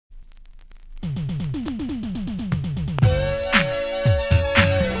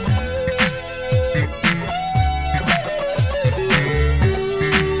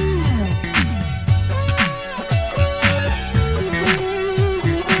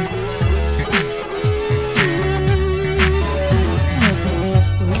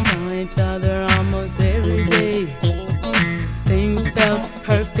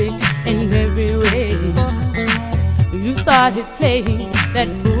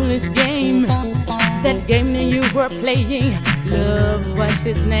foolish game. That game that you were playing, love, what's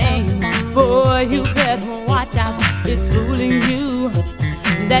its name? Boy, you better watch out, it's fooling you.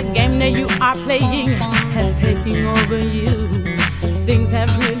 That game that you are playing has taken over you. Things have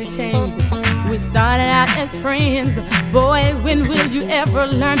really changed. We started out as friends. Boy, when will you ever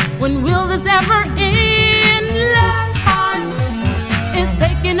learn? When will this ever end? Love heart is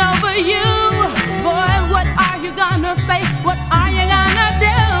taking over you. Boy, what are you gonna say? What are you gonna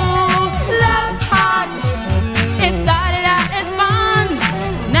do? Love heart, it started out as fun.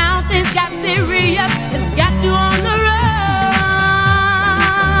 Now things got serious. It's got you on the run.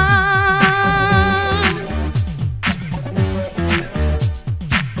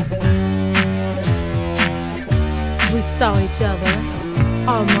 We saw each other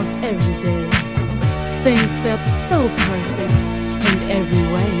almost every day. Things felt so perfect in every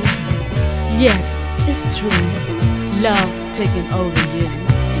way. Yes, it's true, love's taking over you.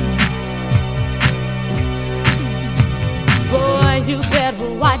 Boy, you better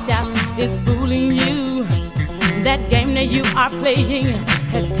watch out, it's fooling you. That game that you are playing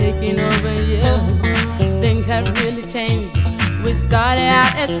has taken over you. Things have really changed. We started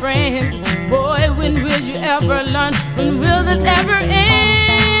out as friends. Boy, when will you ever learn? When will this ever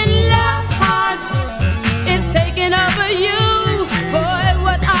end? Love heart is taking over you. Boy,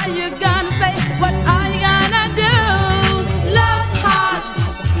 what are you gonna say? What are you gonna do? Love heart,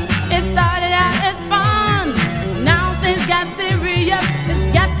 it started out as fun. Now things got serious. It's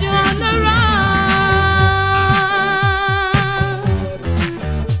got you on the run.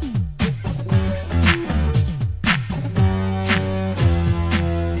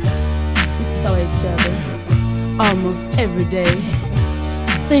 Each other almost every day.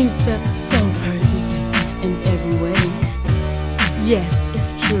 Things felt so perfect in every way. Yes,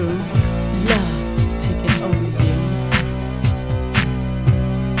 it's true, love